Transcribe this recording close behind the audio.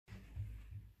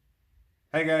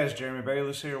Hey guys, Jeremy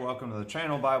Bayless here. Welcome to the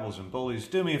channel, Bibles and Bullies.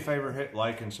 Do me a favor, hit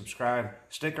like and subscribe.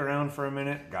 Stick around for a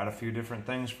minute. Got a few different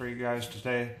things for you guys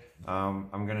today. I'm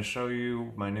going to show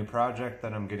you my new project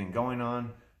that I'm getting going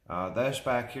on. This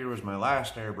back here was my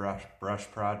last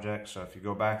airbrush project, so if you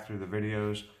go back through the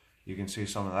videos, you can see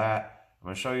some of that. I'm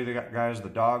going to show you guys the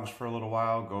dogs for a little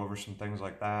while, go over some things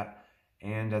like that.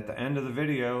 And at the end of the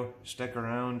video, stick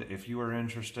around if you are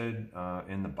interested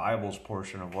in the Bibles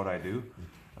portion of what I do.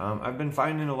 I've been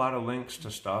finding a lot of links to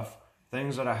stuff,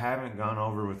 things that I haven't gone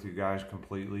over with you guys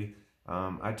completely.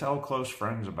 I tell close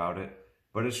friends about it,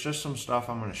 but it's just some stuff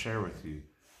I'm going to share with you.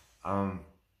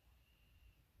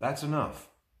 That's enough.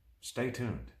 Stay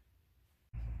tuned.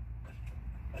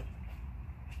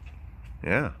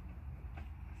 Yeah.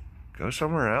 Go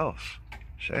somewhere else.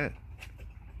 Shit.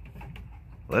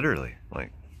 Literally.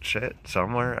 Like, shit.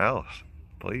 Somewhere else.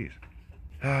 Please.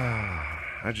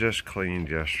 I just cleaned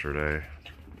yesterday.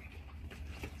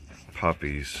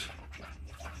 Puppies.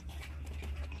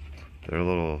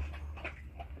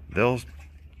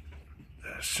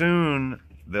 Soon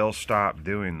they'll stop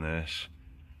doing this.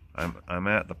 I'm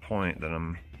at the point that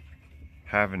I'm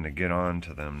having to get on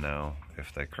to them now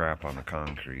if they crap on the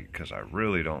concrete, because I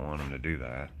really don't want them to do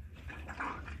that.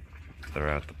 They're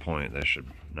at the point they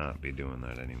should not be doing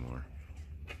that anymore.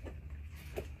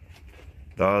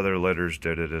 The other litters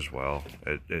did it as well.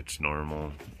 It's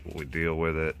normal. We deal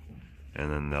with it,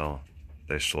 and then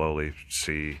they slowly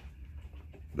see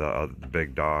the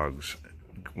big dogs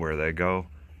where they go,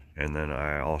 and then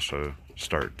I also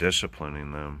start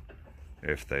disciplining them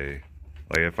if they,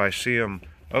 like, if I see them.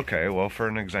 Okay, well, for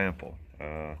an example,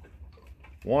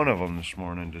 one of them this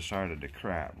morning decided to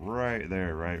crap right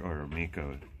there, right where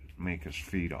Mika's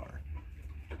feet are,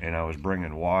 and I was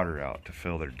bringing water out to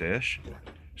fill their dish.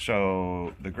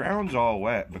 So the ground's all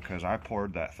wet because I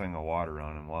poured that thing of water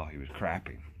on him while he was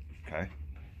crapping. Okay?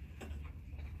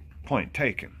 Point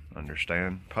taken.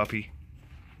 Understand, puppy?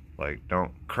 Like,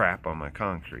 don't crap on my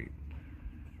concrete.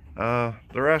 The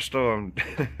rest of them,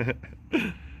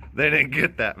 they didn't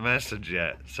get that message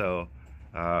yet. So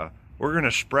we're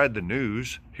gonna spread the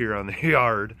news here on the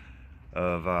yard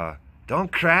of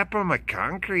don't crap on my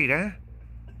concrete, eh?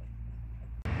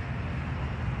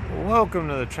 Welcome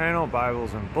to the channel,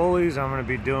 Bibles and Bullies. I'm going to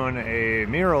be doing a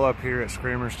mural up here at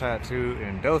Screamer's Tattoo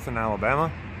in Dothan, Alabama.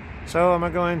 So I'm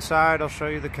going to go inside, I'll show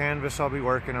you the canvas I'll be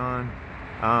working on.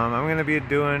 I'm going to be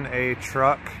doing a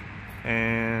truck,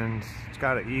 and it's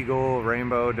got an eagle,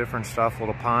 rainbow, different stuff,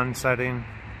 little pond setting.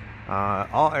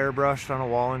 All airbrushed on a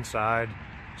wall inside.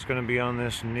 It's going to be on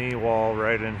this knee wall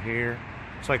right in here.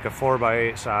 It's like a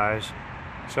 4x8 size.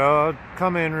 So I'll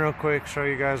come in real quick, show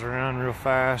you guys around real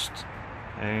fast.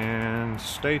 And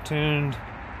stay tuned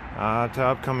to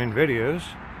upcoming videos.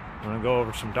 I'm going to go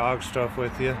over some dog stuff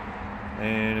with you.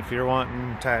 And if you're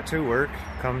wanting tattoo work,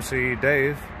 come see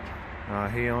Dave.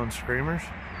 He owns Screamers.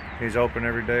 He's open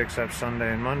every day except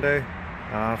Sunday and Monday.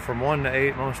 From 1 to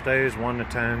 8 most days, 1 to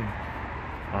 10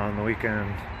 on the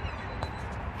weekend.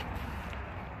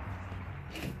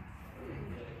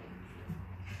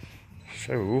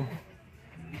 So,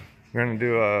 we're going to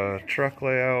do a truck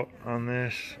layout on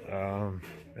this.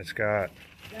 It's got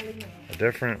a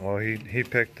different, well, he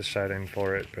picked the setting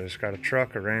for it, but it's got a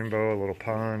truck, a rainbow, a little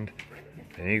pond,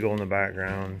 an eagle in the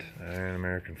background, and an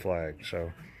American flag.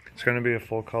 So it's going to be a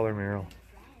full color mural.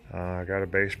 I got to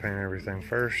base paint everything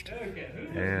first,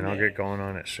 and I'll get going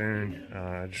on it soon.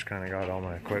 I just kind of got all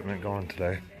my equipment going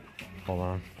today. Hold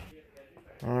on.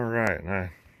 Alright,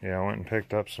 yeah, I went and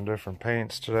picked up some different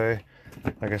paints today.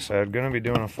 Like I said, going to be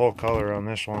doing a full color on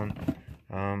this one.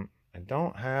 I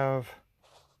don't have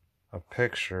a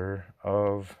picture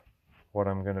of what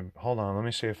I'm going to... Hold on, let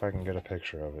me see if I can get a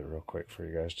picture of it real quick for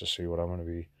you guys to see what I'm going to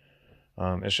be...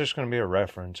 it's just going to be a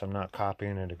reference. I'm not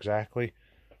copying it exactly.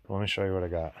 Let me show you what I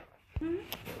got.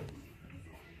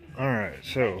 Alright,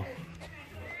 so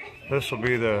this will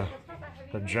be the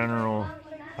general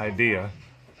idea.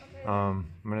 I'm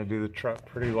going to do the truck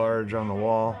pretty large on the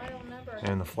wall,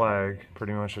 and the flag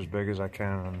pretty much as big as I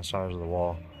can on the size of the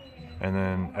wall. And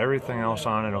then everything else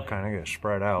on it will kind of get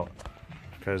spread out,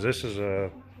 because this is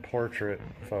a portrait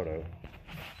photo,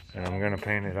 and I'm going to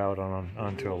paint it out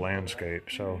onto a landscape.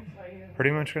 So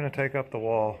pretty much going to take up the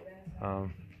wall. I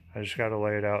just got to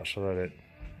lay it out so that it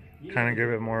kind of give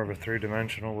it more of a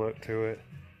three-dimensional look to it,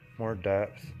 more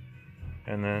depth.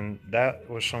 And then that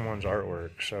was someone's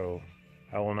artwork, so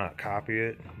I will not copy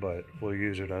it, but we'll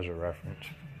use it as a reference.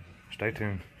 Stay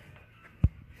tuned.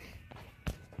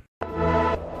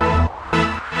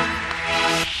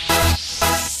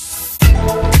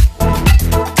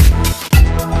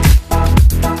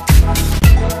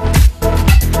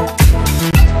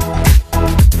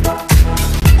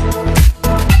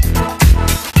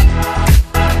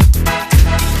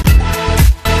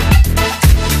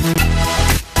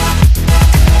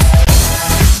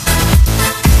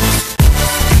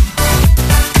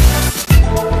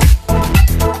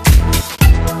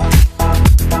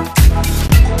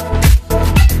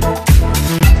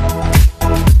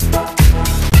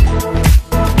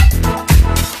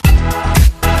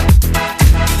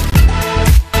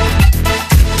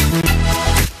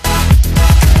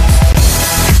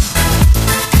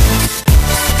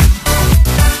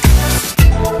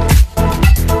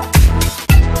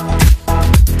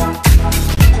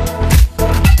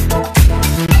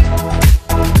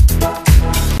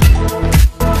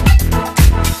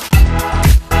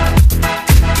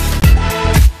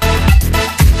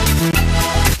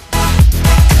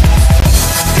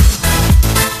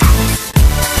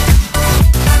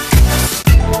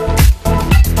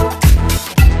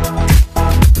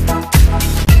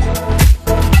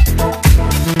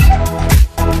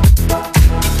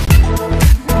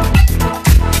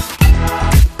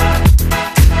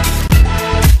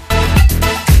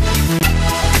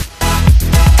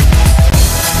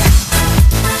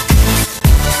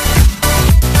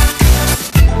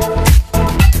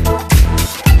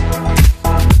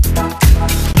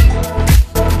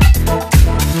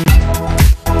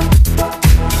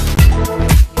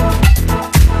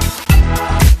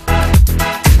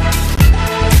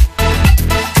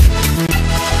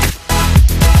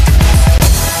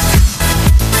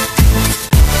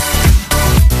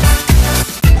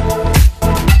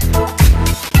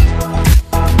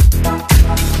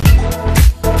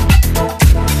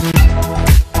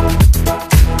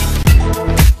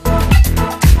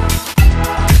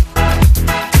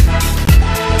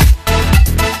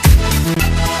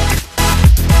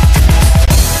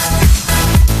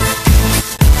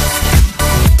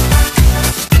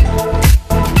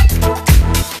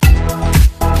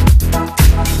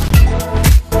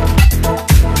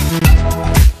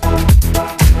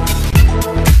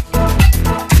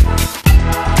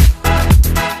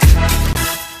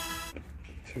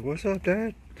 So what's up,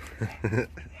 Dad?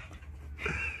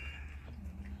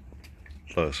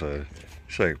 Listen,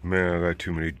 it's like, man, I got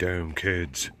too many damn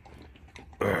kids.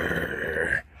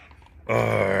 Too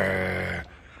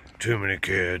many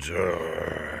kids.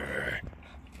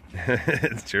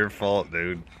 It's your fault,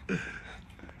 dude.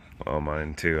 Well,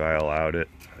 mine too. I allowed it.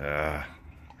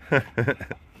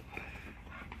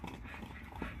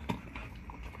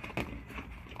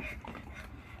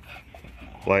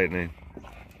 Lightning.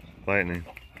 Lightning.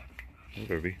 Hey,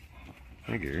 baby.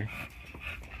 Hey, Gary.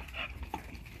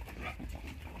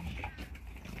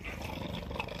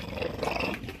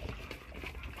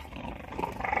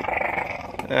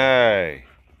 Hey.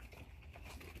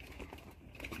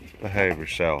 Behave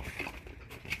yourself.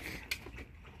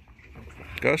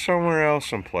 Go somewhere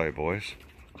else and play, boys.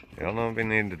 Y'all don't be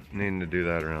needing to do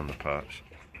that around the pups.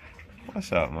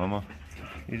 What's up, Mama?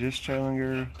 You just chilling,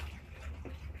 girl?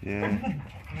 Yeah.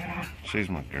 She's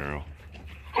my girl.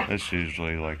 It's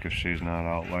usually like if she's not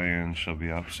out laying, she'll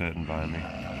be up sitting by me.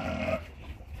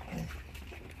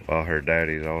 While her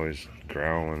daddy's always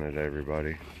growling at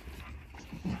everybody.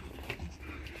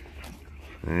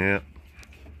 Yep.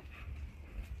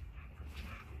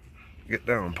 Get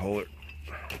down, Polar.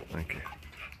 Thank you.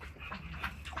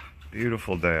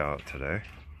 Beautiful day out today.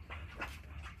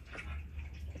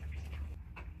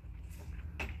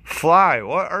 Fly,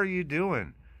 what are you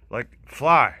doing? Like,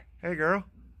 Fly. Hey, girl.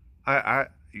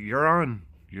 You're on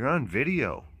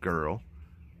video, girl.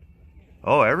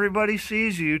 Oh, everybody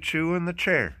sees you chewing the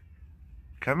chair.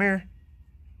 Come here.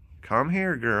 Come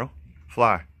here, girl.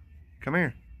 Fly. Come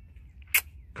here.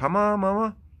 Come on,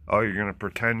 Mama. Oh, you're gonna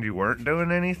pretend you weren't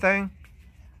doing anything?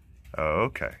 Oh,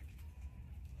 okay.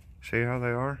 See how they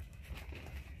are?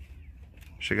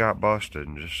 She got busted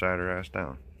and just sat her ass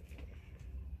down.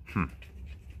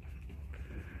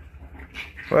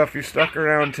 Well, if you stuck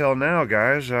around till now,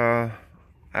 guys, I'm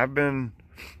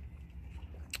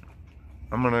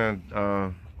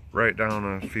gonna write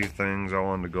down a few things I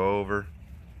wanted to go over.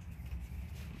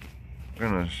 I'm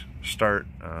gonna start,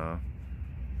 I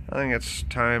think it's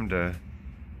time to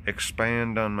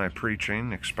expand on my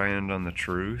preaching, expand on the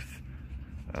truth,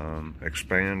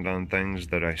 expand on things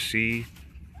that I see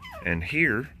and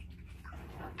hear.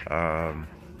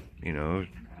 You know,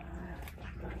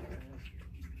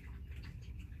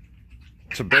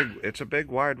 it's a big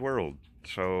wide world,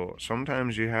 so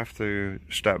sometimes you have to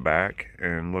step back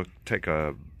and take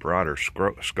a broader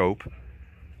scope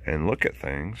and look at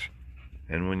things.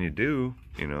 And when you do,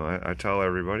 you know, I tell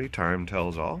everybody, time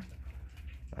tells all.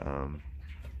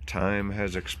 Time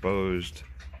has exposed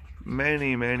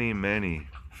many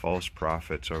false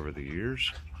prophets over the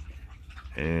years,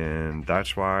 and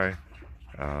that's why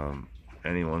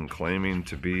anyone claiming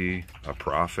to be a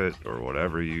prophet or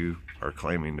whatever you are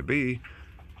claiming to be,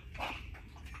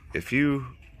 if you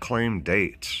claim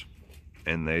dates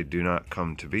and they do not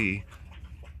come to be,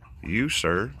 you,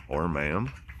 sir or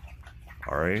ma'am,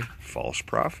 are a false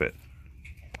prophet,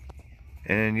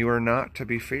 and you are not to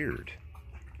be feared.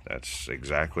 That's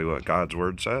exactly what God's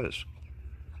word says.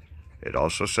 It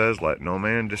also says, let no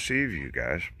man deceive you,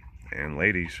 guys and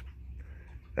ladies.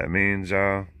 That means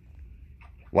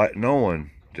let no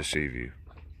one deceive you.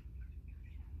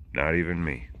 Not even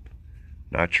me.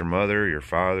 Not your mother, your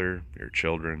father, your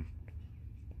children.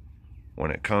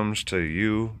 When it comes to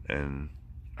you and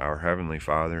our Heavenly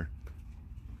Father,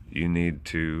 you need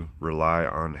to rely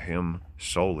on Him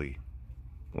solely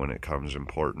when it comes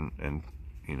important and,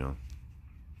 you know,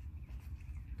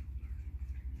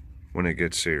 when it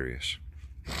gets serious.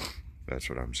 That's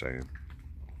what I'm saying.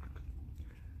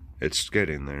 It's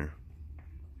getting there.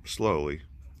 Slowly.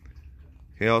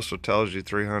 He also tells you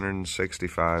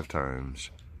 365 times,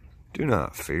 do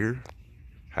not fear.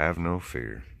 Have no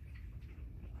fear.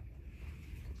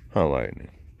 Huh,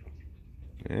 Lightning?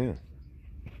 Yeah.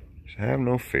 Just have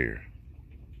no fear.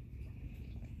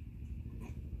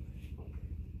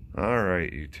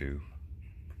 Alright, you two.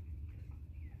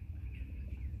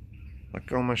 Let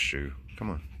go of my shoe. Come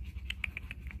on.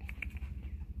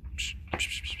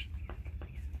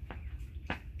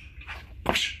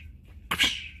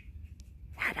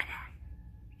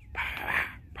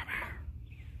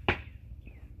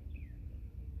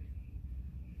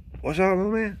 What's up, my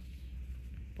man?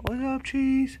 What's up,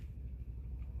 Cheese?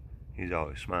 He's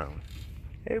always smiling.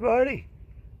 Hey, buddy.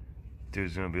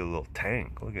 Dude's gonna be a little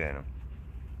tank. Look at him.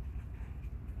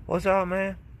 What's up,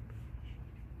 man?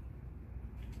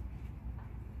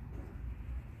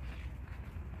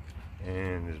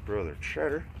 And his brother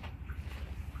Cheddar.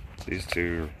 These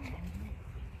two,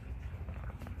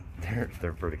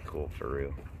 they're pretty cool for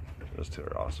real. Those two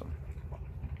are awesome.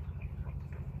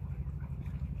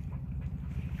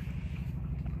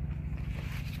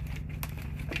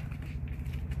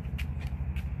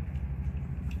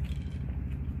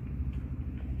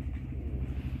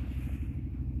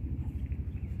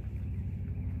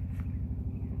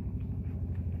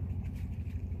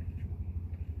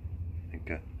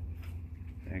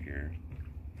 Hey, Garrett.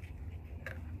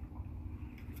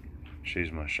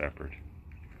 She's my shepherd.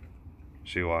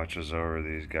 She watches over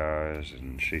these guys,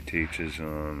 and she teaches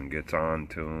them and gets on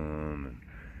to them and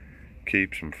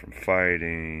keeps them from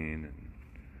fighting. And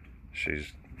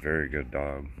she's a very good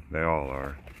dog. They all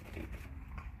are.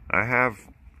 I have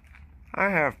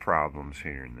problems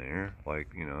here and there.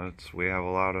 Like, you know, we have a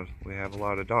lot of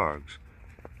dogs,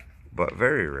 but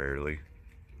very rarely,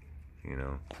 you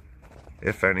know.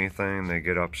 If anything, they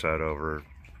get upset over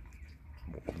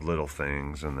little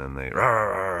things, and then they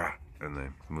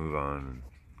move on and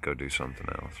go do something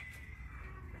else.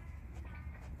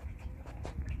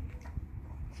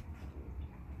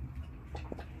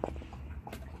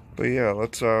 But yeah,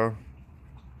 let's do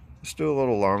a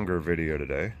little longer video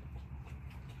today,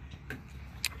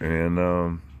 and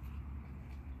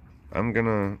I'm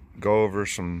gonna go over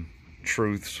some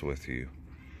truths with you,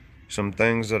 some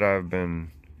things that I've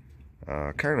been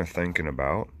kind of thinking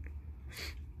about.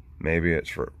 Maybe it's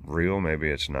for real, maybe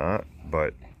it's not,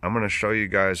 but I'm going to show you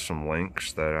guys some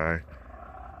links that I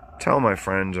tell my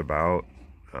friends about,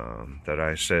 that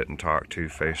I sit and talk to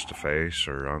face to face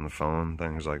or on the phone,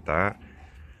 things like that.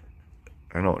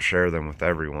 I don't share them with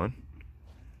everyone.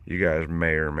 You guys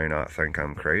may or may not think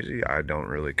I'm crazy. I don't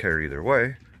really care either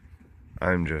way.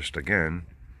 I'm just, again,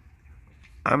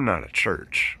 I'm not a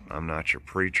church. I'm not your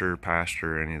preacher,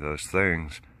 pastor, any of those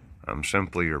things. I'm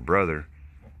simply your brother,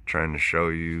 trying to show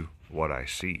you what I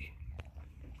see.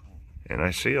 And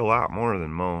I see a lot more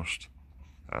than most.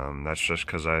 That's just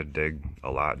because I dig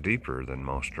a lot deeper than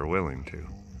most are willing to.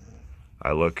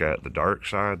 I look at the dark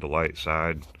side, the light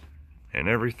side, and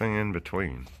everything in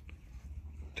between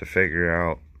to figure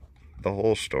out the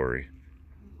whole story,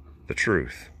 the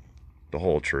truth, the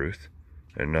whole truth,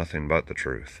 and nothing but the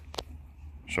truth.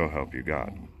 So help you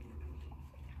God.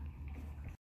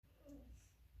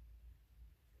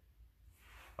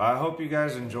 I hope you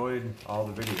guys enjoyed all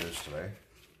the videos today.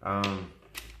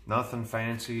 Nothing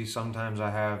fancy. Sometimes I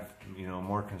have, you know,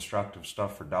 more constructive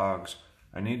stuff for dogs.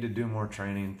 I need to do more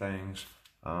training things.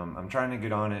 I'm trying to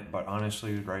get on it, but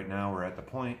honestly, right now we're at the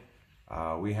point.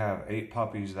 We have 8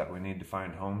 puppies that we need to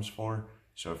find homes for.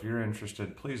 So if you're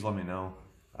interested, please let me know.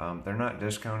 They're not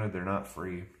discounted, they're not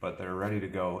free, but they're ready to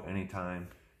go anytime.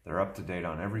 They're up to date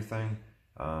on everything.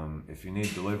 If you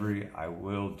need delivery, I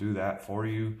will do that for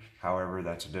you. However,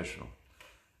 that's additional.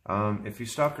 If you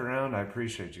stuck around, I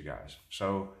appreciate you guys.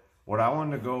 So what I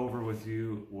wanted to go over with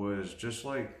you was just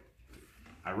like,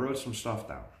 I wrote some stuff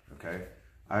down, okay?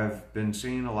 I've been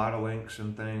seeing a lot of links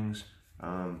and things.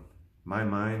 My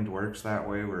mind works that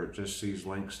way, where it just sees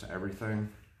links to everything.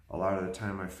 A lot of the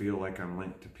time I feel like I'm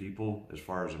linked to people as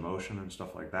far as emotion and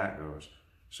stuff like that goes.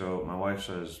 So my wife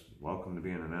says, welcome to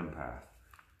being an empath.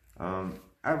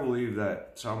 I believe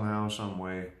that somehow, some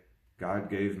way, God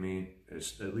gave me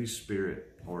at least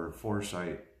spirit or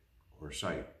foresight or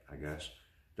sight, I guess.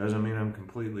 Doesn't mean I'm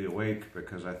completely awake,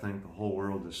 because I think the whole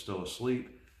world is still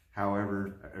asleep.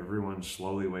 However, everyone's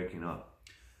slowly waking up.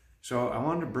 So I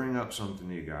wanted to bring up something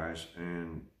to you guys,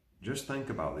 and just think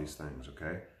about these things,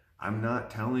 okay? I'm not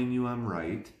telling you I'm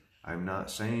right. I'm not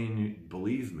saying you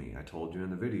believe me. I told you in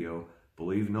the video,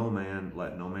 believe no man,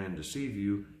 let no man deceive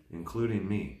you, including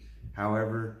me.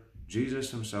 However,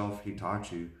 Jesus himself, he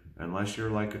taught you, unless you're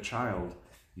like a child,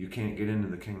 you can't get into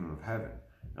the kingdom of heaven.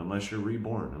 Unless you're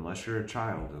reborn, unless you're a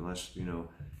child, unless, you know,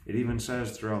 it even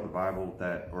says throughout the Bible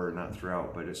that, or not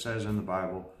throughout, but it says in the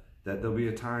Bible that there'll be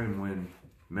a time when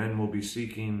men will be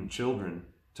seeking children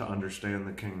to understand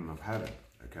the kingdom of heaven,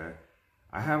 okay?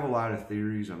 I have a lot of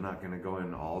theories. I'm not going to go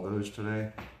into all those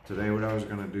today. Today, what I was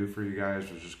going to do for you guys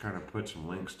was just kind of put some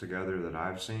links together that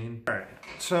I've seen. All right,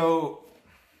 so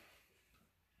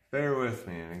bear with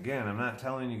me. And again, I'm not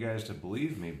telling you guys to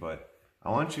believe me, but I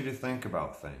want you to think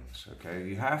about things, okay?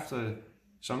 You have to,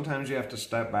 sometimes you have to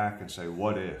step back and say,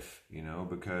 what if, you know,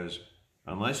 because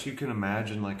unless you can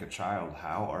imagine like a child,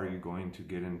 how are you going to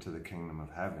get into the kingdom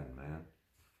of heaven, man?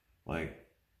 Like,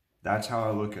 that's how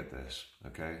I look at this,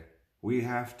 okay? We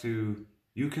have to,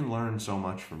 you can learn so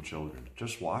much from children.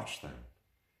 Just watch them.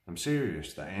 I'm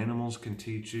serious. The animals can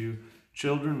teach you.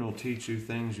 Children will teach you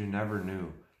things you never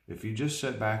knew if you just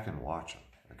sit back and watch them,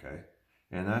 okay?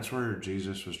 And that's where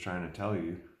Jesus was trying to tell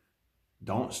you,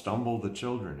 don't stumble the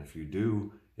children. If you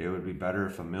do, it would be better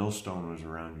if a millstone was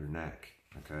around your neck,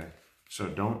 okay? So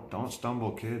don't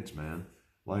stumble kids, man.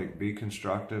 Like, be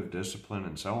constructive, discipline,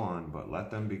 and so on, but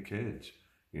let them be kids.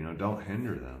 You know, don't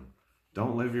hinder them.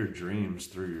 Don't live your dreams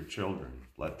through your children.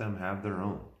 Let them have their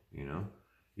own, you know?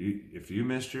 If you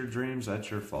missed your dreams, that's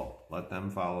your fault. Let them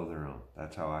follow their own.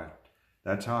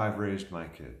 That's how I've raised my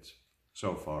kids,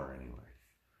 so far anyway.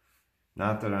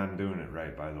 Not that I'm doing it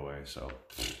right, by the way, so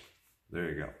there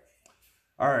you go.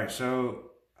 All right,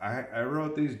 so I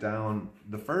wrote these down.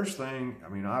 The first thing, I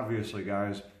mean, obviously,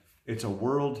 guys, it's a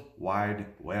world wide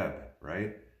web,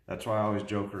 right? That's why I always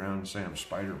joke around and say I'm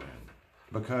Spider-Man,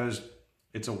 because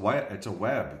it's a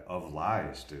web of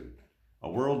lies, dude. A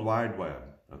world wide web,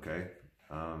 okay?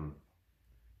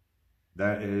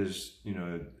 That is, you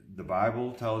know, the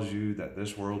Bible tells you that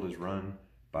this world is run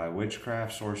by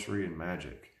witchcraft, sorcery, and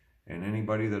magic. And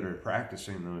anybody that are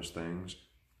practicing those things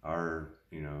are,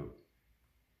 you know,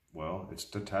 well, it's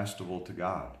detestable to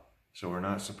God. So we're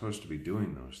not supposed to be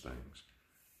doing those things.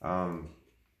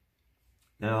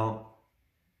 Now,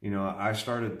 you know, I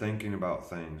started thinking about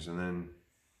things, and then,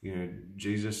 you know,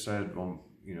 Jesus said, well,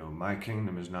 you know, my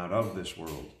kingdom is not of this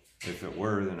world. If it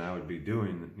were, then I would be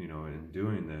doing, you know, and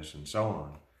doing this and so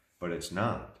on. But it's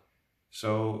not.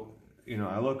 So, you know,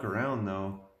 I look around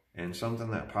though, and something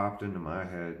that popped into my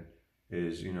head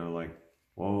is, you know, like,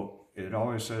 well, it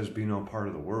always says be no part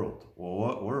of the world. Well,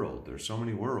 what world? There's so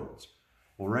many worlds.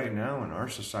 Well, right now in our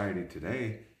society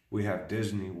today, we have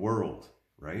Disney World,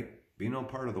 right? Be no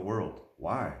part of the world.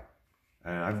 Why?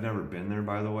 And I've never been there,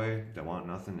 by the way. That want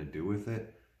nothing to do with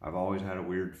it. I've always had a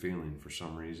weird feeling for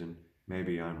some reason.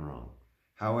 Maybe I'm wrong.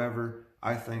 However,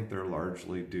 I think they're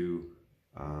largely due,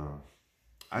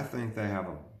 I think they have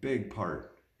a big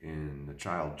part in the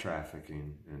child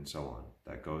trafficking and so on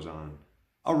that goes on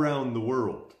around the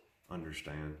world,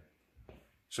 understand?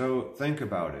 So think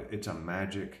about it. It's a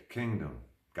magic kingdom.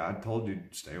 God told you to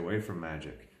stay away from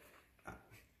magic.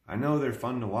 I know they're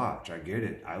fun to watch. I get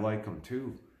it. I like them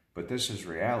too. But this is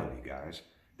reality, guys.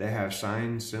 They have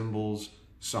signs, symbols,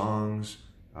 songs.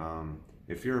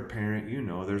 If you're a parent, you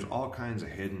know there's all kinds of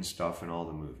hidden stuff in all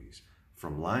the movies.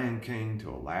 From Lion King to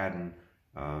Aladdin,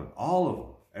 all of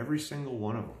them, every single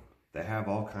one of them. They have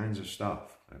all kinds of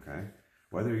stuff, okay?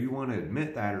 Whether you want to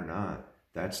admit that or not,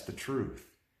 that's the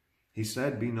truth. He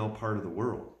said be no part of the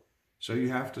world. So you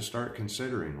have to start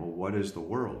considering, well, what is the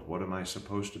world? What am I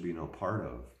supposed to be no part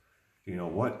of? You know,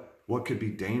 what could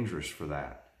be dangerous for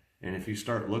that? And if you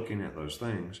start looking at those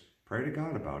things, pray to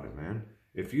God about it, man.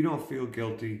 If you don't feel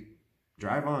guilty,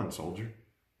 drive on, soldier.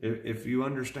 If you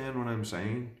understand what I'm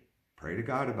saying, pray to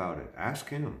God about it. Ask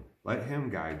him. Let him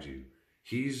guide you.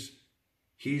 He's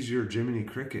your Jiminy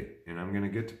Cricket, and I'm going to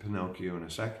get to Pinocchio in a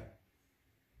second.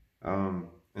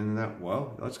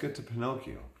 Well, let's get to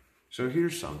Pinocchio. So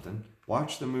here's something.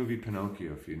 Watch the movie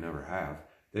Pinocchio if you never have.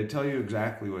 They tell you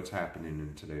exactly what's happening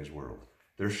in today's world.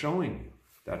 They're showing you.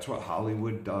 That's what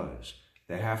Hollywood does.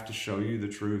 They have to show you the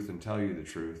truth and tell you the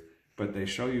truth, but they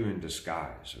show you in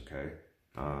disguise, okay?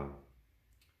 All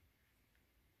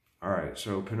right,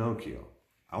 so Pinocchio.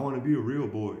 I want to be a real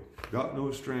boy. Got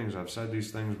no strings. I've said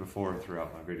these things before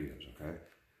throughout my videos, okay?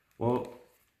 Well,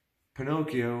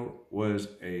 Pinocchio was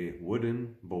a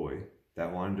wooden boy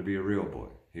that wanted to be a real boy.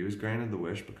 He was granted the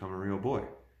wish, become a real boy.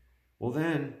 Well,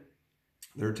 then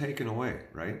they're taken away,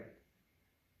 right?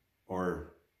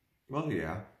 Or, well,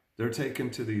 yeah, they're taken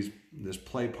to this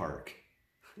play park,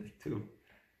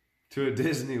 to a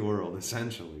Disney World,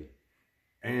 essentially.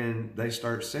 And they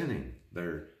start sinning.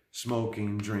 They're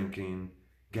smoking, drinking,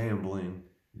 gambling,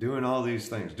 doing all these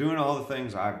things. Doing all the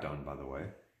things I've done, by the way.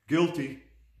 Guilty.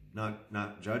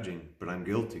 Not judging, but I'm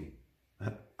guilty.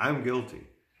 I'm guilty.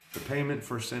 The payment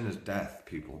for sin is death,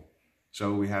 people.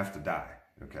 So we have to die,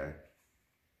 okay?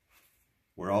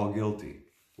 We're all guilty.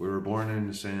 We were born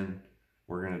into sin.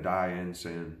 We're going to die in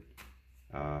sin.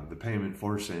 The payment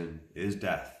for sin is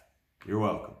death. You're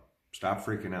welcome. Stop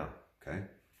freaking out, okay?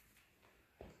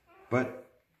 But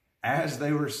as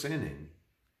they were sinning,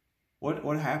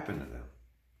 what happened to them?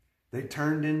 They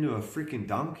turned into a freaking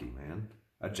donkey, man.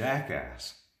 A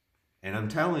jackass. And I'm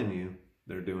telling you,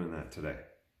 they're doing that today.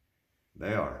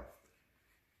 They are.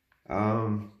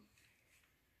 I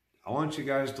want you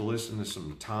guys to listen to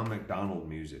some Tom McDonald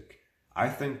music. I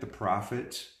think the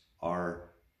prophets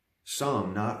are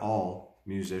some, not all,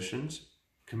 musicians,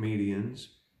 comedians,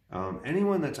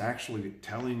 anyone that's actually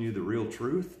telling you the real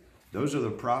truth. Those are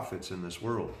the prophets in this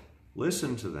world.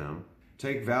 Listen to them.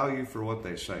 Take value for what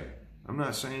they say. I'm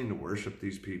not saying to worship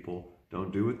these people.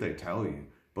 Don't do what they tell you.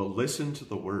 But listen to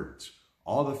the words.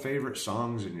 All the favorite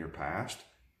songs in your past,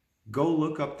 go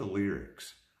look up the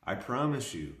lyrics. I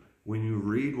promise you, when you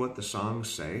read what the songs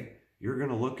say, you're going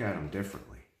to look at them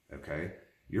differently, okay?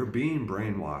 You're being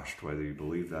brainwashed, whether you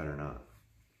believe that or not.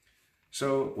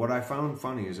 So what I found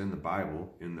funny is in the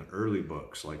Bible, in the early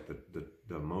books, like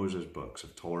the Moses books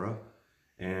of Torah,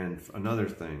 and another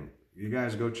thing, you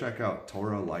guys go check out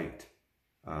Torah Light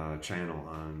channel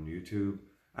on YouTube.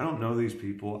 I don't know these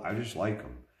people. I just like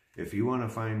them. If you want to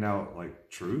find out like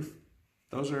truth,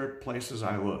 those are places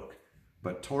I look.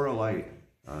 But Torah Light,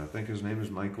 I think his name is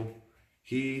Michael,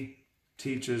 he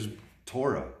teaches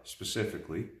Torah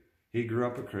specifically. He grew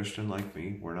up a Christian like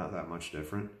me. We're not that much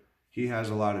different. He has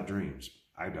a lot of dreams.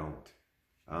 I don't.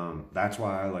 That's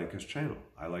why I like his channel.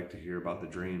 I like to hear about the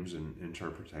dreams and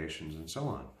interpretations and so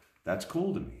on. That's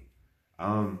cool to me.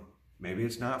 Maybe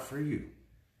it's not for you,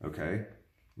 okay?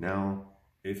 Now,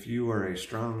 if you are a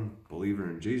strong believer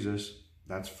in Jesus,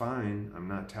 that's fine. I'm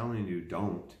not telling you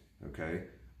don't, okay?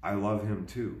 I love him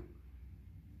too.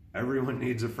 Everyone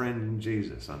needs a friend in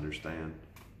Jesus, understand?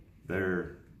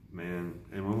 Man,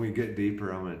 and when we get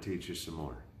deeper, I'm going to teach you some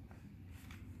more.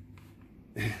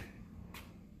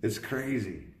 It's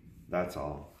crazy, that's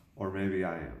all. Or maybe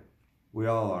I am. We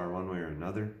all are one way or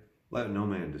another. Let no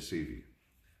man deceive you.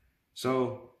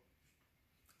 So,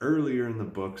 earlier in the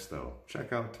books though,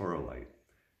 check out Torah Light.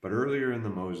 But earlier in the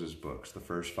Moses books, the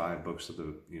first 5 books of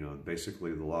the,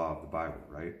 basically the law of the Bible,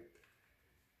 right?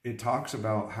 It talks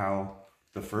about how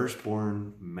the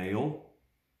firstborn male,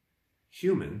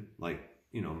 human, like,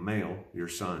 male, your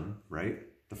son, right?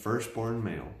 The firstborn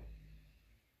male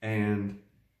and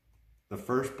the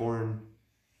firstborn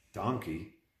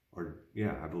donkey,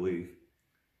 I believe,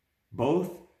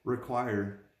 both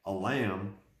require a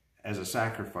lamb as a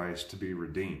sacrifice to be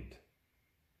redeemed.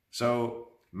 So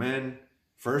men,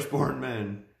 firstborn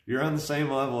men, you're on the same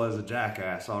level as a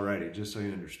jackass already, just so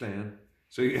you understand.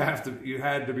 So you had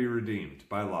to be redeemed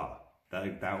by law.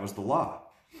 That was the law.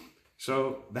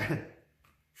 So that,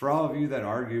 for all of you that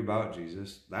argue about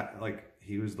Jesus,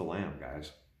 he was the lamb,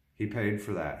 guys. He paid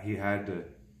for that. He had to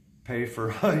pay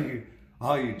for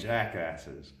all you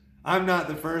jackasses. I'm not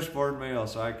the firstborn male,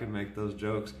 so I can make those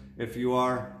jokes. If you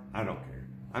are, I don't care.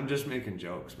 I'm just making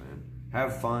jokes, man.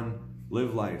 Have fun,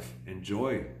 live life,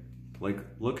 enjoy.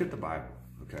 Look at the Bible,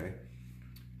 okay?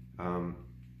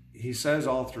 He says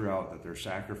all throughout that their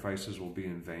sacrifices will be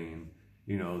in vain.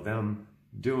 Them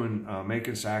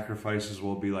making sacrifices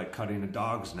will be like cutting a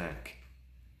dog's neck.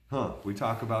 We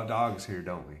talk about dogs here,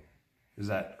 don't we? Is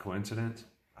that coincidence?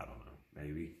 I don't know,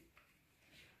 maybe.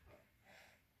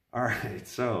 All right,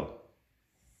 so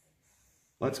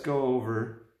let's go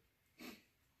over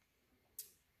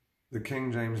the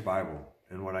King James Bible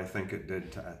and what I think it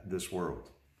did to this world.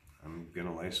 I'm going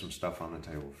to lay some stuff on the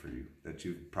table for you that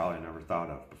you've probably never thought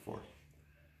of before.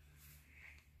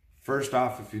 First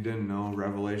off, if you didn't know,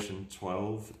 Revelation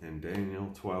 12 and Daniel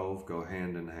 12 go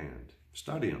hand in hand.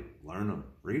 Study them, learn them,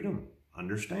 read them,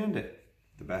 understand it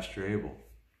the best you're able.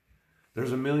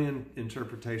 There's a million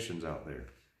interpretations out there.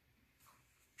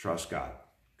 Trust God,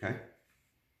 okay?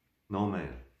 No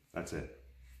man, that's it.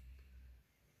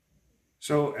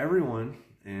 So everyone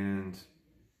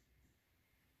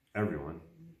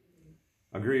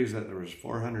agrees that there was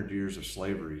 400 years of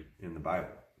slavery in the Bible,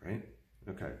 right?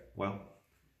 Okay, well,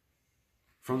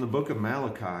 from the book of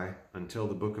Malachi until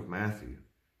the book of Matthew,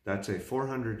 that's a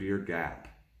 400-year gap.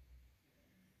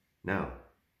 Now,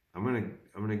 I'm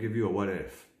gonna give you a what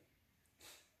if.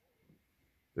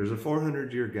 There's a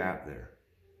 400-year gap there.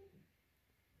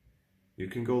 You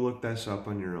can go look this up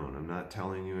on your own. I'm not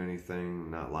telling you anything,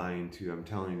 I'm not lying to you. I'm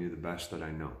telling you the best that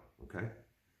I know, okay?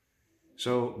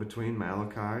 So between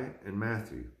Malachi and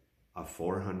Matthew, a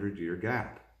 400-year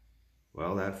gap.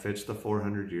 Well, that fits the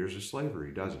 400 years of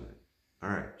slavery, doesn't it? All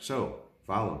right, so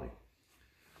follow me.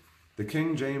 The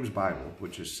King James Bible,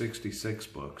 which is 66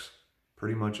 books,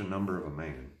 pretty much a number of a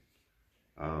man.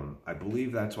 I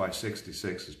believe that's why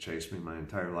 66 has chased me my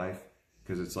entire life,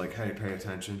 because it's like, hey, pay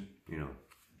attention,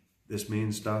 this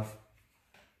means stuff.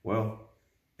 Well,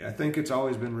 I think it's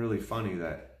always been really funny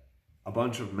that a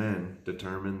bunch of men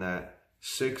determined that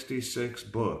 66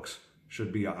 books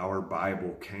should be our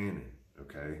Bible canon,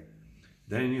 okay?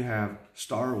 Then you have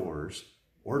Star Wars,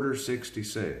 Order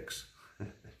 66.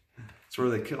 It's where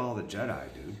they kill all the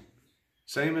Jedi, dude.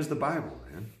 Same as the Bible,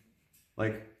 man.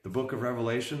 Like the book of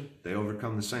Revelation, they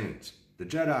overcome the saints. The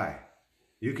Jedi,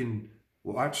 you can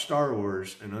watch Star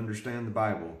Wars and understand the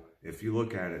Bible if you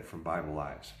look at it from Bible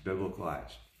eyes, biblical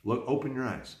eyes. Open your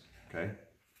eyes, okay?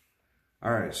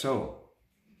 All right, so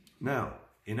now,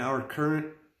 in our current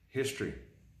history,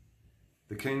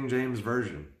 the King James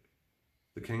Version,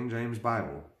 the King James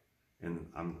Bible, and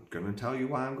I'm going to tell you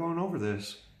why I'm going over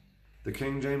this. The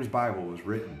King James Bible was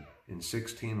written in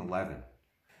 1611.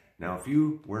 Now, if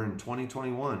you were in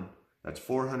 2021, that's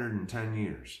 410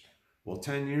 years. Well,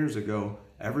 10 years ago,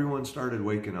 everyone started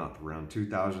waking up around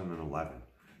 2011.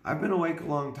 I've been awake a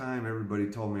long time. Everybody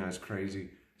told me I was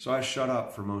crazy, so I shut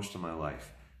up for most of my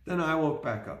life. Then I woke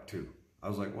back up too. I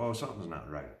was like, whoa, something's not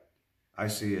right. I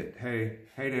see it. Hey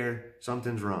there,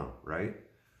 something's wrong, right?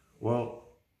 Well,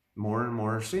 more and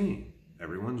more are seeing.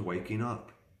 everyone's waking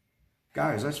up.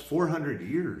 Guys, that's 400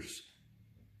 years.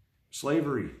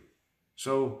 Slavery.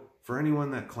 So for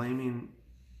anyone that claiming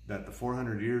that the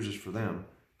 400 years is for them,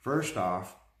 first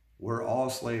off, we're all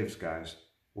slaves, guys.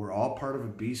 We're all part of a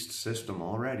beast system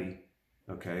already,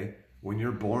 okay? When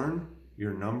you're born,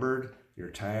 you're numbered,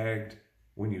 you're tagged.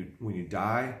 When you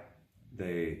die,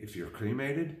 if you're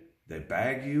cremated, they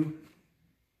bag you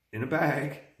in a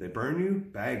bag, they burn you,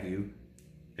 bag you,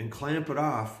 and clamp it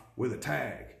off with a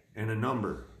tag and a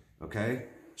number, okay?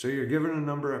 So you're given a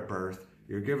number at birth,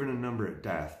 you're given a number at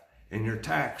death, and you're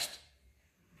taxed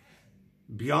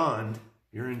beyond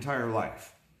your entire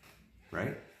life,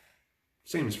 right?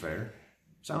 Seems fair.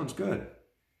 Sounds good.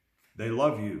 They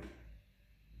love you.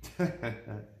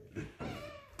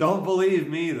 Don't believe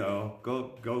me, though.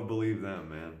 Go believe them,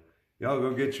 man. Y'all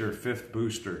go get your 5th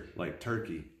booster like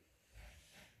Turkey.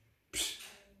 Psst.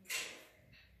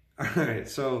 All right,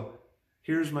 so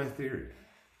here's my theory.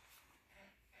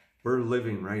 We're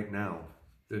living right now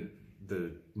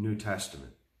the New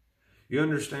Testament. You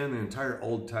understand the entire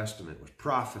Old Testament was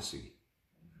prophecy.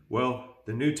 Well,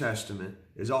 the New Testament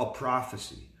is all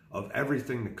prophecy of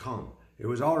everything to come. It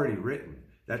was already written.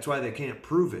 That's why they can't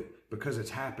prove it, because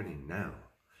it's happening now.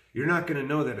 You're not going to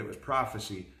know that it was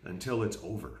prophecy until it's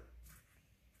over.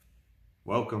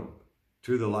 Welcome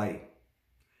to the light.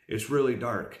 It's really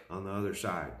dark on the other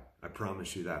side. I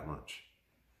promise you that much.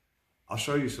 I'll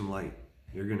show you some light.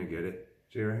 You're going to get it.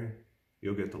 See right here?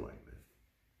 You'll get the light, man.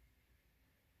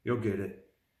 You'll get it.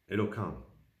 It'll come.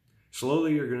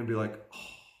 Slowly, you're going to be like, oh.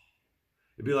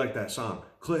 It'd be like that song.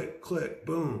 Click, click,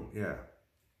 boom. Yeah.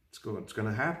 It's going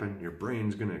to happen. Your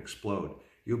brain's going to explode.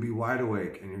 You'll be wide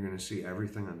awake and you're going to see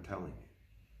everything I'm telling you.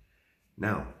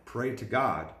 Now, pray to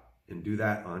God and do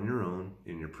that on your own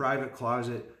in your private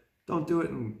closet. Don't do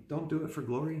it for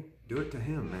glory. Do it to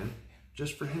him, man.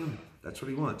 Just for him. That's what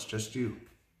he wants. Just you.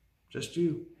 Just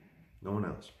you. No one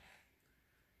else.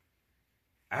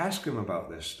 Ask him about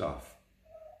this stuff.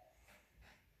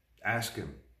 Ask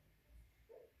him.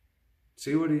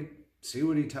 See what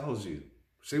he tells you.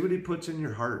 See what he puts in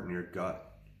your heart and your gut.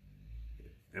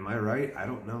 Am I right? I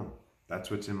don't know.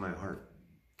 That's what's in my heart.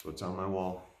 It's what's on my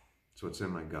wall. It's what's in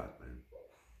my gut, man.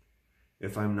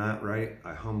 If I'm not right,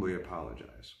 I humbly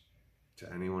apologize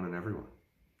to anyone and everyone.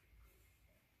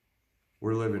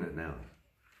 We're living it now.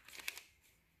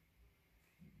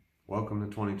 Welcome to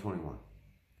 2021.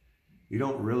 You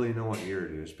don't really know what year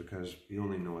it is because you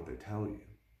only know what they tell you.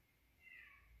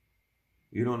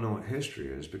 You don't know what history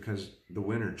is because the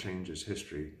winner changes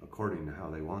history according to how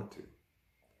they want to.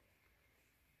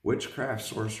 Witchcraft,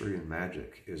 sorcery, and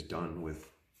magic is done with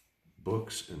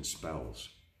books and spells.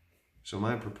 So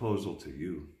my proposal to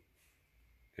you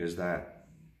is that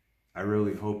I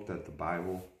really hope that the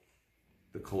Bible,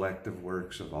 the collective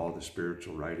works of all the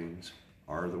spiritual writings,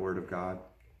 are the Word of God.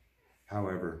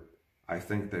 However, I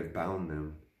think they've bound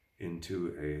them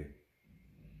into a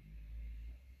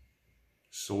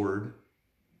sword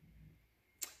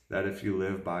that if you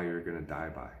live by, you're going to die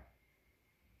by.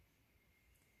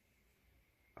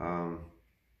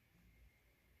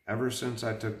 Ever since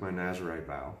I took my Nazirite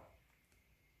vow,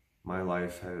 my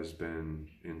life has been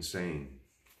insane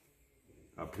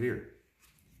up here.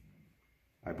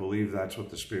 I believe that's what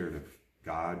the Spirit of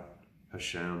God,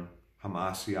 Hashem,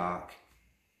 Hamashiach,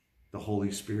 the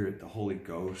Holy Spirit, the Holy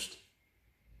Ghost,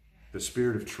 the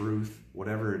Spirit of truth,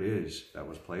 whatever it is that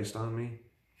was placed on me,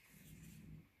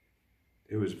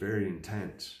 it was very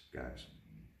intense, guys.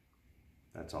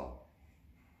 That's all.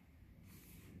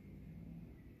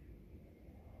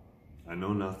 I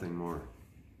know nothing more.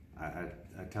 I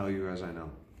tell you as I know.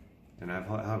 And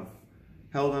I've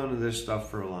held on to this stuff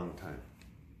for a long time.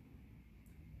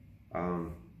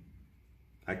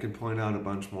 I can point out a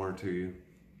bunch more to you.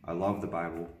 I love the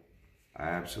Bible. I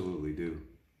absolutely do.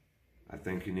 I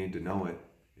think you need to know it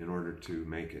in order to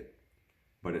make it.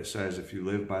 But it says if you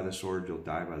live by the sword, you'll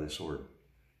die by the sword.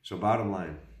 So bottom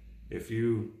line, if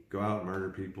you go out and murder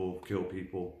people, kill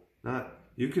people,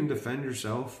 you can defend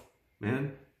yourself,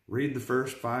 man. Read the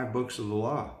first 5 books of the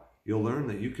law. You'll learn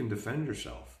that you can defend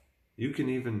yourself. You can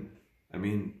even,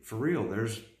 for real,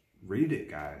 read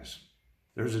it, guys.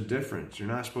 There's a difference. You're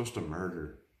not supposed to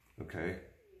murder, okay?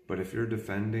 But if you're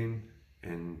defending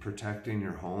and protecting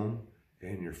your home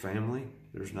and your family,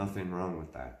 there's nothing wrong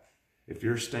with that. If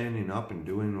you're standing up and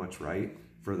doing what's right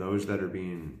for those that are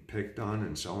being picked on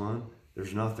and so on,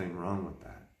 there's nothing wrong with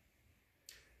that.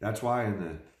 That's why in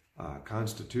the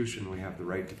Constitution we have the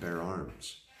right to bear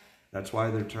arms. That's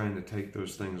why they're trying to take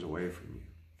those things away from you,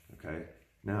 okay?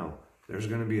 Now, there's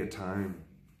going to be a time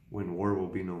when war will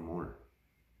be no more.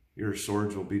 Your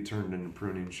swords will be turned into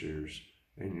pruning shears,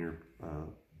 and your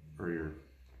or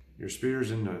your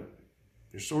swords into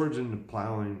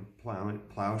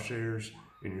plowshares,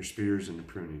 and your spears into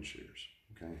pruning shears,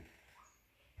 okay?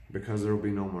 Because there will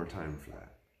be no more time for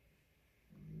that.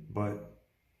 But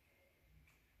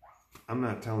I'm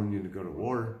not telling you to go to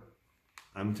war.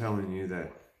 I'm telling you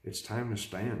that it's time to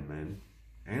stand, men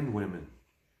and women.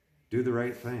 Do the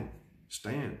right thing.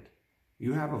 Stand.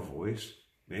 You have a voice.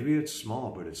 Maybe it's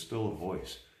small, but it's still a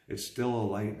voice. It's still a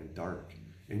light in the dark.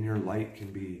 And your light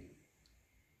can be,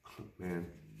 man,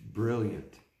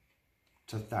 brilliant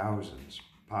to thousands,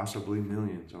 possibly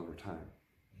millions over time.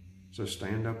 So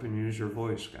stand up and use your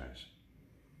voice, guys.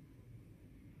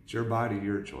 It's your body,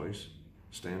 your choice.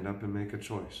 Stand up and make a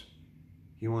choice.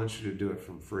 He wants you to do it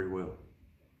from free will.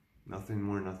 Nothing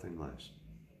more, nothing less.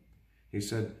 He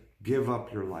said, give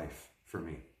up your life for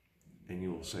me, and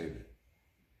you will save it.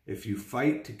 If you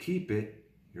fight to keep it,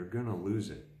 you're going to lose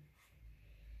it.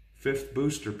 Fifth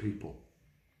booster people.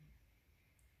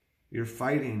 You're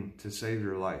fighting to save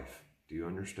your life. Do you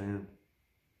understand?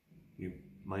 You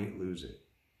might lose it.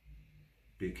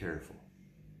 Be careful.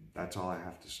 That's all I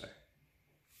have to say.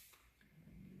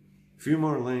 A few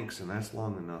more links, and that's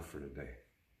long enough for today.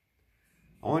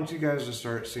 I want you guys to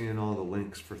start seeing all the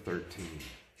links for 13.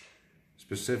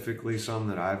 Specifically some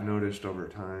that I've noticed over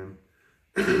time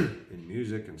in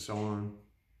music and so on.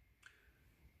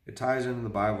 It ties into the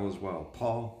Bible as well.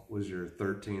 Paul was your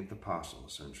 13th apostle,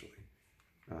 essentially.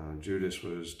 Judas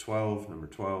was 12, number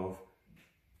 12.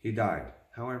 He died.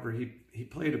 However, he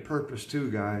played a purpose too,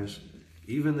 guys.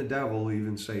 Even the devil,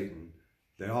 even Satan,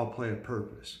 they all play a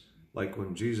purpose. Like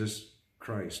when Jesus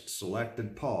Christ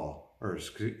selected Paul, or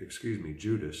excuse me,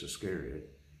 Judas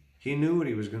Iscariot, he knew what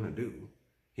he was going to do.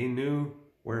 He knew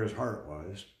where his heart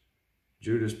was.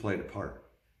 Judas played a part.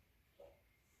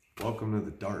 Welcome to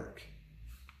the dark.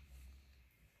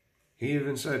 He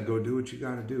even said, go do what you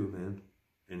got to do, man.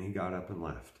 And he got up and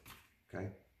left. Okay?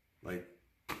 Like,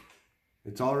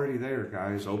 it's already there,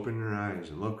 guys. Open your eyes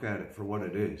and look at it for what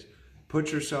it is.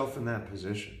 Put yourself in that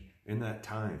position, in that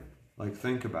time. Like,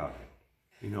 think about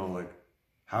it. You know, like,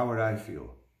 how would I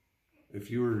feel if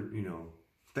you were, you know,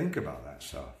 think about that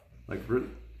stuff. Like,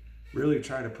 really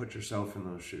try to put yourself in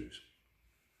those shoes.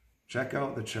 Check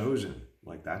out The Chosen.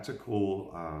 Like, that's a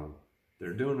cool,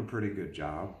 they're doing a pretty good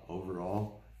job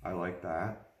overall. I like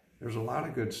that. There's a lot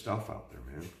of good stuff out there,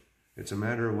 man. It's a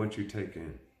matter of what you take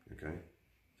in, okay?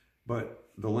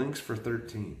 But the links for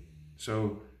 13.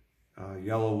 So,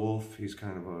 Yellow Wolf, he's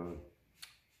kind of a,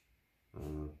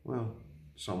 well,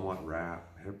 somewhat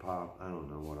rap, hip-hop, I don't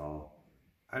know what all.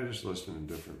 I just listen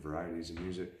to different varieties of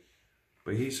music.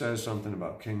 But he says something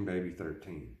about King Baby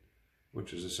 13,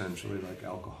 which is essentially like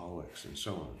alcoholics and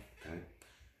so on, okay?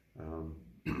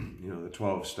 You know, the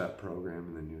 12-step program,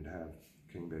 and then you'd have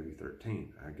King Baby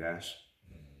 13, I guess.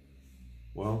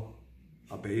 Well,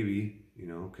 a baby, you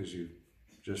know, because you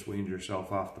just weaned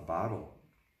yourself off the bottle.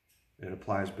 It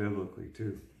applies biblically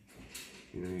too.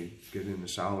 You know, you get into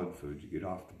solid food, you get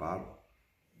off the bottle.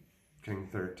 King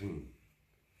 13.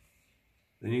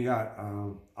 Then you got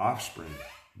Offspring,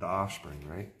 The Offspring,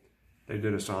 right? They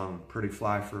did a song, Pretty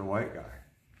Fly for a White Guy.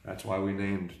 That's why we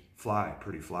named Fly,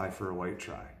 Pretty Fly for a White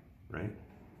Try, right?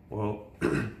 Well,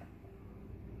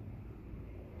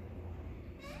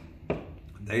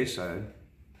 they said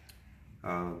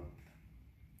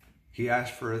he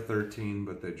asked for a 13,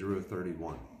 but they drew a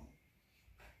 31.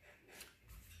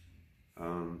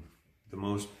 The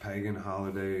most pagan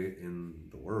holiday in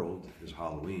the world is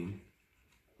Halloween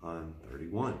on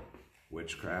 31.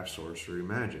 Witchcraft, sorcery,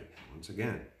 magic, once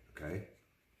again, okay?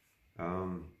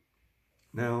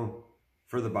 Now,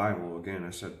 for the Bible, again, I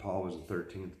said Paul was the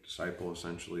 13th disciple,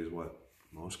 essentially is what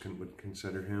most would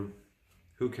consider him.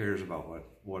 Who cares about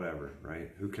whatever,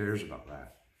 right? Who cares about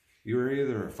that? You're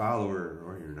either a follower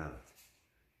or you're not.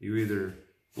 You either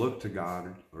look to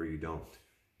God or you don't.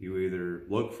 You either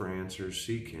look for answers,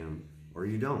 seek him, or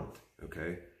you don't,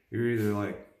 okay? You're either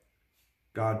like,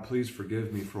 God, please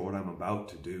forgive me for what I'm about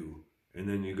to do, and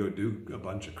then you go do a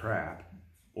bunch of crap,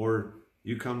 or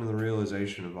you come to the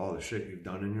realization of all the shit you've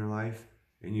done in your life,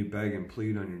 and you beg and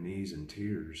plead on your knees in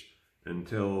tears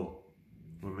until,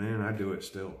 well, man, I do it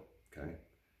still, okay?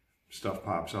 Stuff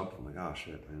pops up, I'm like, oh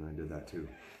shit, man, I did that too.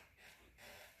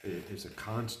 It's a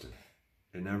constant.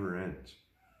 It never ends.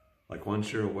 Like,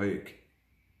 once you're awake,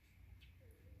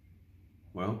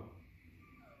 well,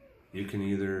 you can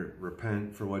either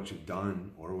repent for what you've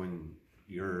done, or when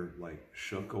you're like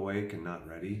shook awake and not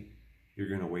ready, you're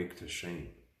going to wake to shame.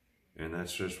 And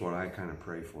that's just what I kind of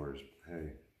pray for is,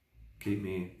 hey, keep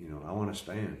me, you know, I want to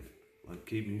stand.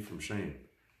 Keep me from shame.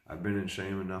 I've been in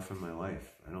shame enough in my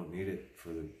life. I don't need it for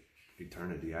the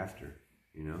eternity after,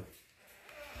 you know.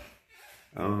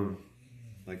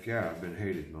 Like, yeah, I've been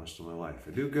hated most of my life.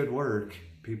 I do good work.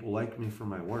 People like me for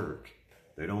my work.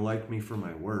 They don't like me for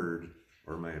my word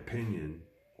or my opinion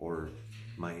or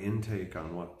my intake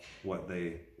on what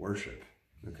they worship.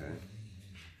 Okay?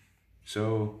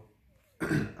 So,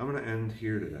 I'm going to end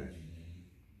here today.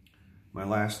 My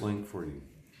last link for you.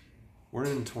 We're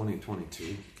in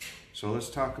 2022. So let's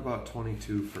talk about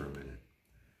 22 for a minute.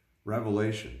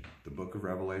 Revelation, the book of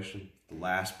Revelation, the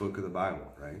last book of the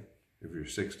Bible, right? Of your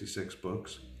 66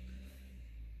 books,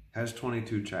 has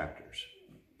 22 chapters.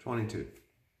 22.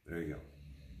 There you go.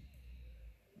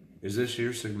 Is this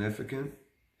year significant?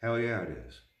 Hell yeah, it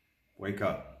is. Wake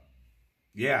up.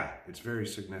 Yeah, it's very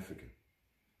significant.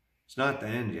 It's not the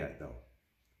end yet, though.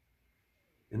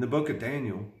 In the book of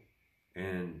Daniel,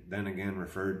 and then again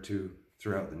referred to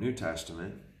throughout the New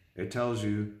Testament, it tells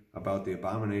you about the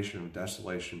abomination of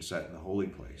desolation set in the holy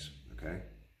place, okay?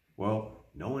 Well,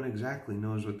 no one exactly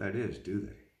knows what that is, do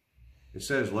they? It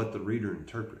says, let the reader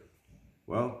interpret.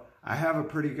 Well, I have a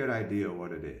pretty good idea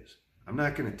what it is. I'm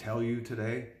not going to tell you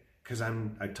today because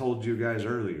I told you guys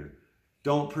earlier,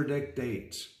 don't predict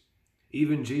dates.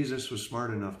 Even Jesus was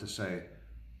smart enough to say,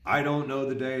 I don't know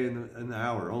the day and the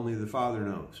hour, only the Father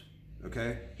knows,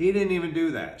 okay? He didn't even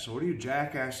do that. So what are you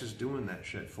jackasses doing that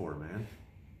shit for, man?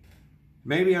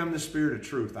 Maybe I'm the spirit of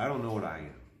truth. I don't know what I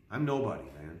am. I'm nobody,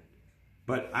 man.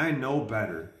 But I know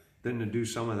better than to do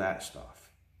some of that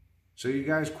stuff. So you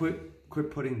guys quit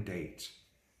putting dates.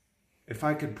 If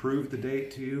I could prove the date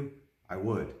to you, I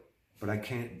would. But I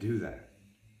can't do that.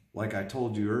 Like I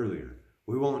told you earlier,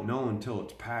 we won't know until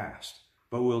it's past.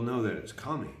 But we'll know that it's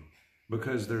coming.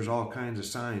 Because there's all kinds of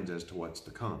signs as to what's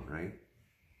to come, right?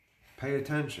 Pay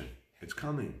attention. It's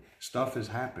coming. Stuff is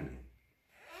happening.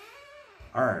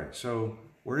 All right, so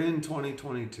we're in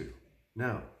 2022.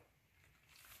 Now,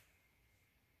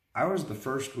 I was the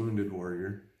first wounded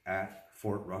warrior at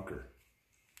Fort Rucker.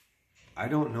 I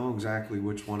don't know exactly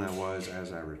which one I was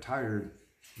as I retired,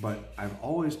 but I've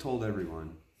always told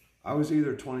everyone I was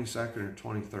either 22nd or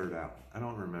 23rd out. I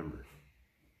don't remember.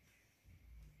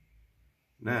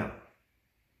 Now,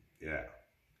 yeah,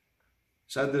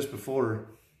 said this before,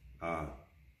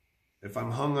 if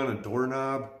I'm hung on a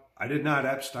doorknob, I did not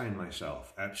Epstein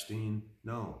myself. Epstein,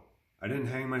 no. I didn't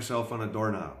hang myself on a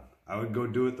doorknob. I would go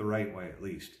do it the right way, at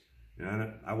least. You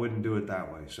know, I wouldn't do it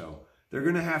that way. So they're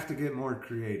going to have to get more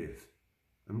creative.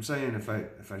 I'm saying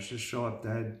if I just show up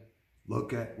dead,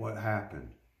 look at what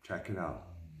happened. Check it out.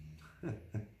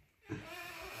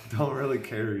 Don't really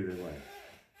care either way.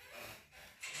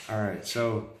 All right,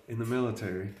 so in the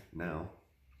military now,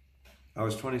 I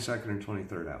was 22nd or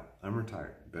 23rd out. I'm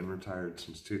retired. Been retired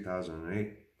since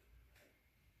 2008.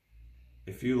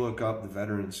 If you look up the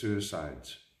veteran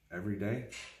suicides every day,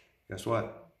 guess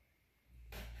what?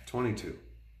 22.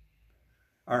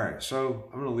 All right, so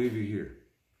I'm going to leave you here.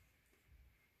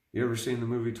 You ever seen the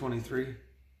movie 23?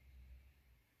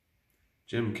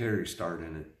 Jim Carrey starred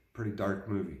in it. Pretty dark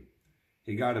movie.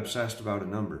 He got obsessed about a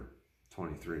number,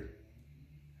 23.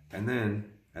 And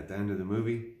then, at the end of the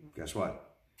movie, guess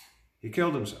what? He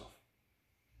killed himself.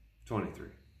 23.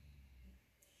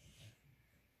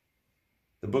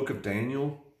 The book of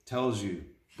Daniel tells you,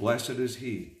 blessed is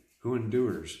he who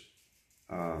endures.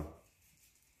 I'm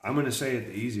going to say it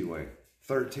the easy way.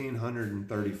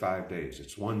 1,335 days.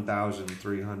 It's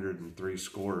 1,303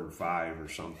 score and 5 or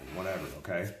something, whatever,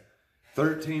 okay?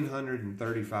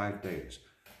 1,335 days.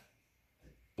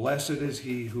 Blessed is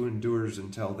he who endures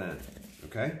until then,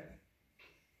 okay?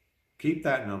 Keep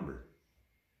that number.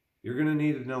 You're going to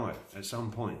need to know it at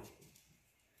some point.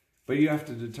 But you have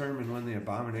to determine when the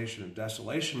abomination of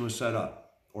desolation was set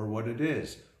up, or what it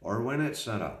is, or when it's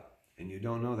set up. And you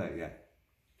don't know that yet.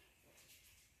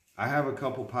 I have a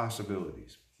couple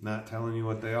possibilities. Not telling you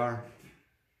what they are.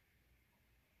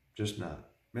 Just not.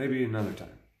 Maybe another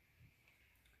time.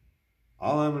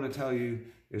 All I'm going to tell you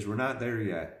is we're not there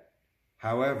yet.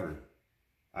 However,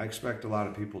 I expect a lot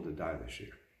of people to die this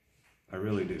year. I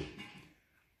really do.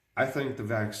 I think the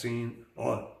vaccine,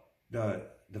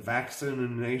 the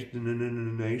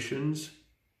vaccinations,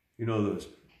 you know, those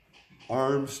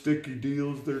arm sticky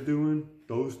deals they're doing,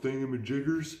 those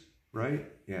thingamajiggers, right?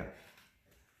 Yeah.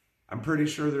 I'm pretty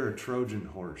sure they're a Trojan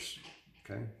horse,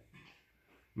 okay?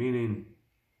 Meaning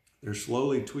they're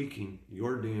slowly tweaking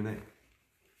your DNA.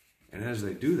 And as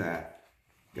they do that,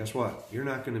 guess what? You're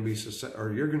not going to be,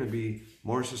 you're going to be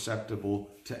more susceptible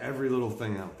to every little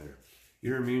thing out there.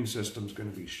 Your immune system's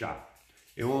going to be shot.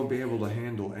 It won't be able to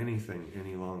handle anything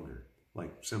any longer,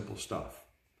 like simple stuff.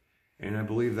 And I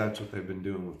believe that's what they've been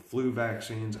doing with flu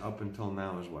vaccines up until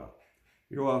now as well.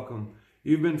 You're welcome.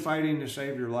 You've been fighting to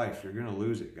save your life. You're going to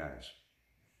lose it, guys.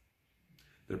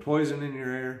 They're poisoning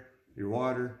your air, your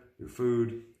water, your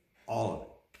food, all of it.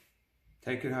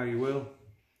 Take it how you will.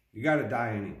 You got to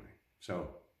die anyway. So,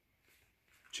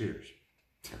 cheers.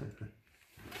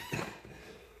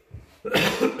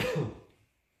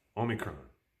 Omicron.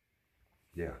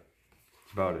 Yeah,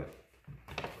 that's about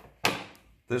it.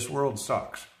 This world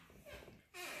sucks.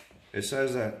 It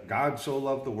says that God so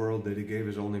loved the world that he gave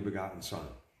his only begotten son.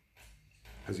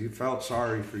 Because he felt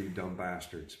sorry for you dumb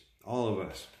bastards. All of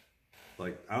us.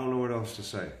 Like, I don't know what else to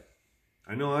say.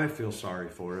 I know I feel sorry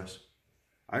for us.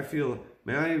 I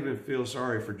even feel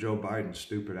sorry for Joe Biden's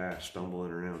stupid ass stumbling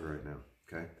around right now.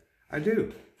 Okay? I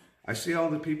do. I see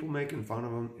all the people making fun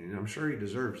of him, and I'm sure he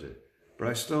deserves it. But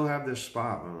I still have this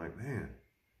spot where I'm like, man.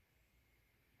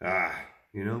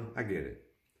 You know, I get it.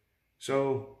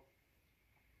 So,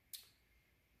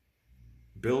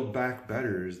 Build Back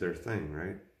Better is their thing,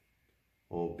 right?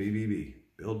 Old BBB,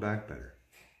 Build Back Better.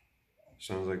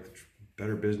 Sounds like the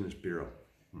Better Business Bureau.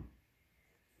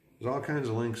 There's all kinds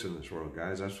of links in this world,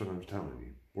 guys. That's what I'm telling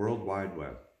you. World Wide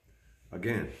Web.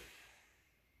 Again,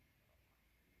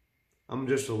 I'm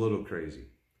just a little crazy.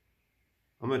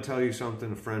 I'm going to tell you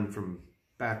something a friend from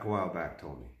a while back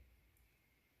told me.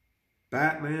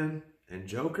 Batman and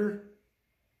Joker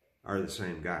are the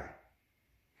same guy.